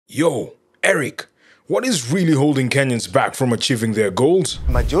Yo, Eric, what is really holding Kenyans back from achieving their goals?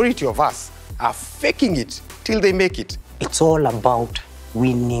 Majority of us are faking it till they make it. It's all about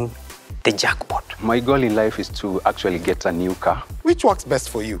winning the jackpot. My goal in life is to actually get a new car. Which works best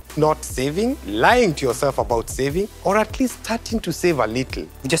for you? Not saving, lying to yourself about saving, or at least starting to save a little?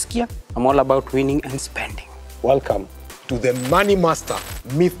 Just here, I'm all about winning and spending. Welcome to the Money Master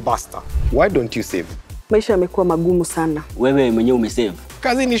Myth Buster. Why don't you save? Maisha yamekuwa magumu sana. Wewe mwenyewe umesave.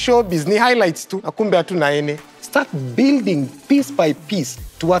 Kazi ni showbiz, ni highlights tu, na kumbe hatuna ene. Start building piece by piece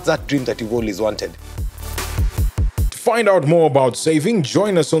towards that dream that you've always wanted. To find out more about saving,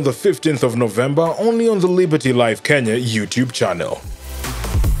 join us on the 15th of November only on the Liberty Live Kenya YouTube channel.